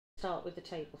Start with the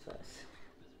table first.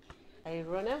 A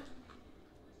runner.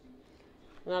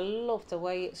 And I love the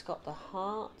way it's got the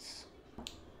hearts.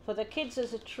 For the kids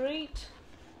as a treat,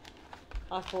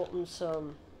 I bought them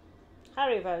some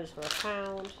Haribos for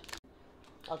 £1.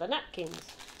 Oh, the napkins.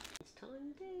 It's time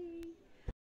of day.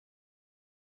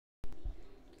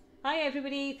 Hi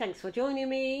everybody, thanks for joining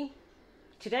me.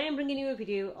 Today I'm bringing you a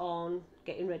video on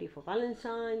getting ready for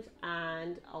Valentine's,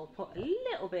 and I'll put a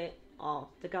little bit of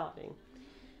the gardening.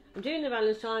 I'm doing the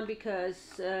Valentine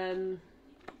because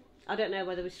I don't know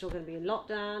whether we're still going to be in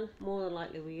lockdown. More than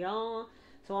likely we are.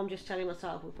 So I'm just telling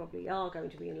myself we probably are going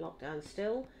to be in lockdown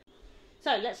still.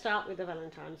 So let's start with the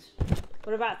Valentines.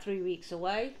 We're about 3 weeks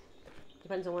away.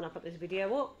 Depends on when I put this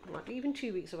video up. It might be even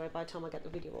 2 weeks away by the time I get the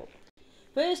video up.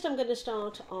 First I'm going to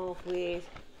start off with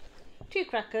 2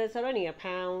 crackers. They're only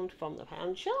 £1 from the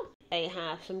pound shop. They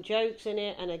have some jokes in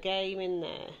it and a game in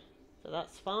there. So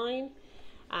that's fine.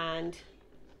 And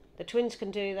the twins can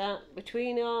do that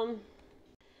between them.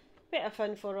 Bit of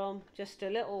fun for them. Just a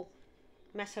little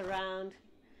mess around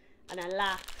and a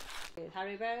laugh. With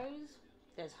Haribos,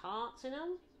 there's hearts in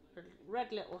them.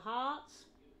 Red little hearts.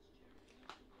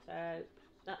 So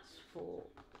that's for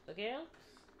the girls.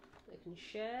 They can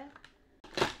share.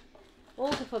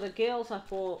 Also for the girls, I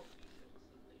bought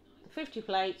 50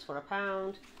 plates for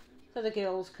 £1, so the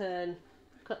girls can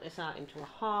cut this out into a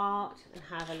heart and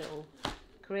have a little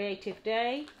creative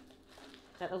day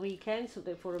at the weekend,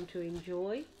 something for them to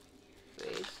enjoy.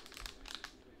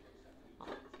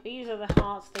 These are the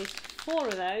hearts. There's 4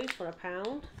 of those for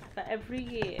 £1. But every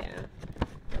year,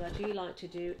 what I do like to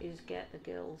do is get the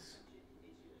girls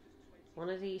one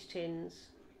of these tins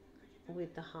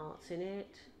with the hearts in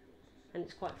it. And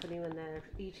it's quite funny when they're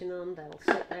eating them, they'll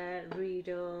sit there, read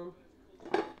them,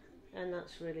 and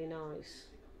that's really nice.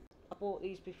 I bought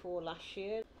these before last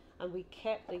year and we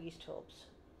kept these tubs.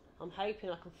 I'm hoping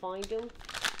I can find them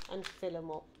and fill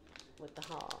them up with the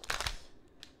hearts.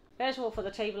 First of all, for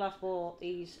the table I've bought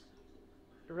these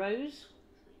roses.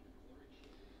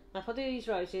 Now for these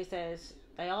roses,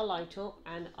 they are light up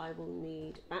and I will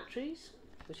need batteries,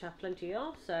 which I have plenty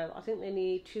of, so I think they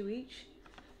need 2 each.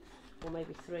 Or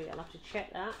maybe 3, I'll have to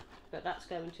check that, but that's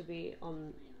going to be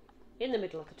in the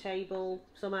middle of the table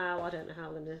somehow. I don't know how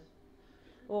I'm going to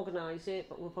organise it,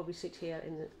 but we'll probably sit here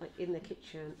in the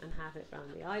kitchen and have it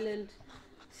around the island.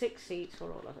 6 seats for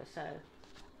all of us, so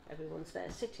everyone's there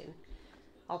sitting.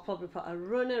 I'll probably put a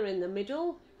runner in the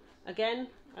middle, again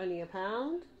only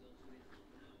 £1,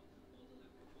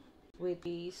 with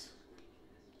these,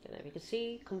 I don't know if you can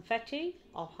see, confetti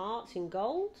of hearts in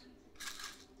gold.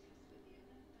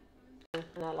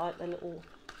 And I like the little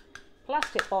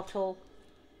plastic bottle.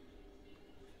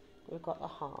 We've got the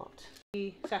heart.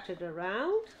 We scattered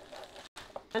around.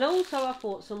 And also I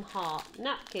bought some heart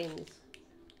napkins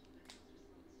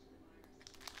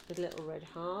with little red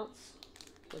hearts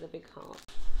with a big heart.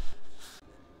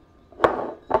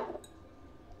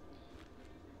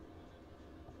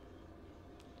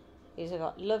 These have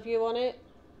got love you on it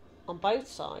on both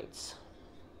sides.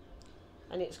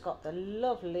 And it's got the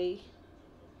lovely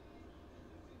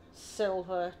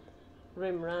silver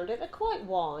rim around it. They're quite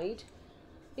wide.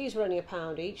 These were only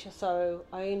 £1 each, so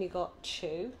I only got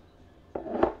 2.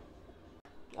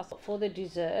 I thought for the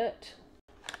dessert,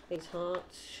 these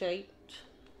hearts shaped.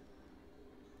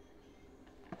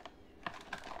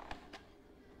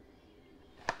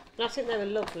 And I think they were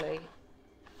lovely.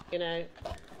 You know,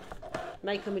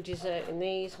 make them a dessert in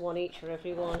these, 1 each for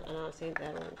everyone, and I think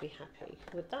they'll all be happy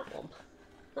with that one.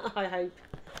 I hope.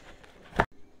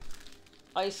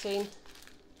 Icing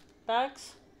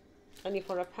bags, only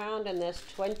for £1, and there's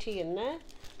 20 in there.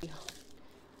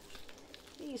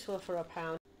 These were for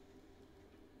 £1.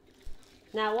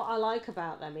 Now what I like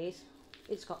about them is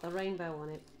it's got the rainbow on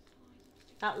it.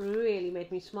 That really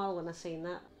made me smile when I seen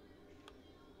that.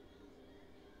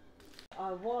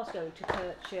 I was going to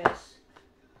purchase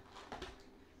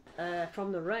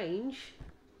from the range,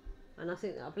 and I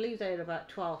believe they're about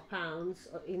 £12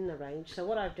 in the range. So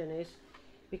what I've done is,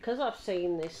 because I've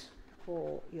seen this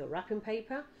for your wrapping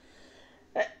paper,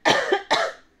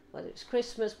 whether it's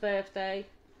Christmas, birthday,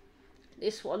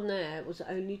 this one there was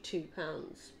only £2.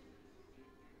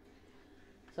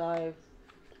 So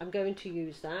I'm going to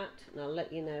use that, and I'll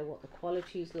let you know what the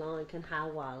quality's like and how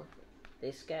well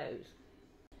this goes.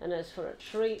 And as for a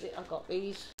treat, I got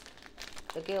these.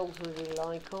 The girls really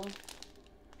like them.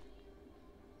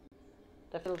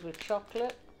 They're filled with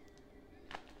chocolate.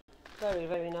 Very,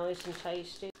 very nice and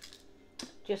tasty.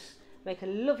 Just make a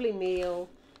lovely meal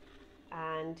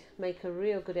and make a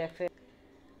real good effort.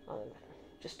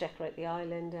 Just decorate the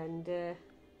island and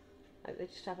hope they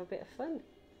just have a bit of fun.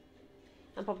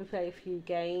 and probably play a few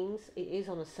games. It is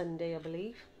on a Sunday, I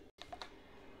believe.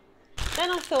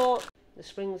 Then I thought, the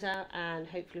spring's out and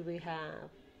hopefully we have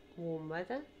warm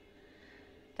weather.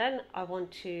 Then I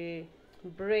want to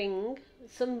bring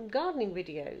some gardening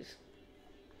videos.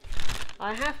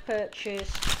 I have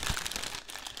purchased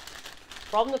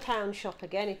from the Pound shop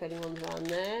again, if anyone's around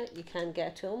there, you can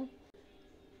get them.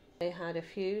 They had a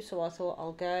few, so I thought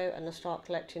I'll go and I'll start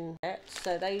collecting it.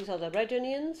 So these are the red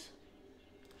onions.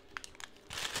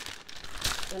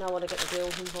 And I want to get the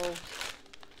girls involved.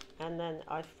 And then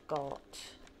I've got,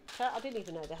 I didn't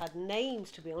even know they had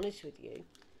names, to be honest with you.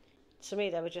 To me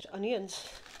they were just onions.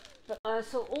 But I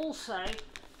saw also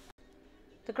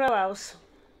the grow house.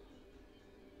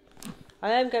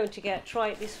 I am going to try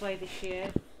it this way this year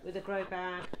with a grow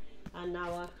bag, and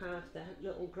now I have the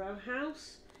little grow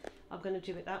house. I'm going to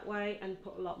do it that way and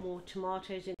put a lot more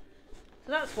tomatoes in.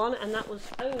 So that's one, and that was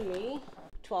only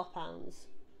 £12.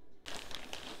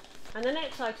 And the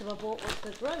next item I bought was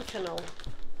the grow tunnel,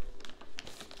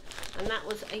 and that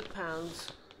was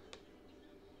 £8.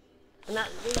 And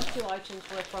these two items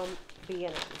were from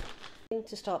B&M.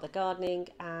 To start the gardening,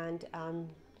 and I'm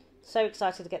so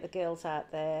excited to get the girls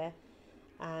out there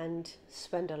and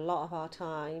spend a lot of our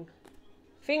time,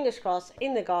 fingers crossed,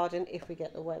 in the garden if we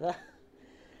get the weather.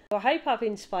 So I hope I've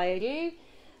inspired you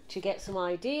to get some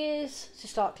ideas to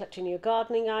start collecting your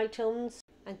gardening items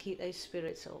and keep those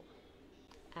spirits up.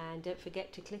 And don't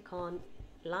forget to click on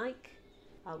like.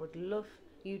 I would love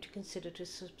you to consider to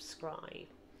subscribe.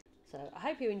 So I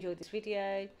hope you enjoyed this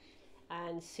video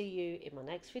and see you in my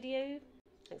next video.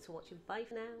 Thanks for watching. Bye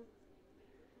for now.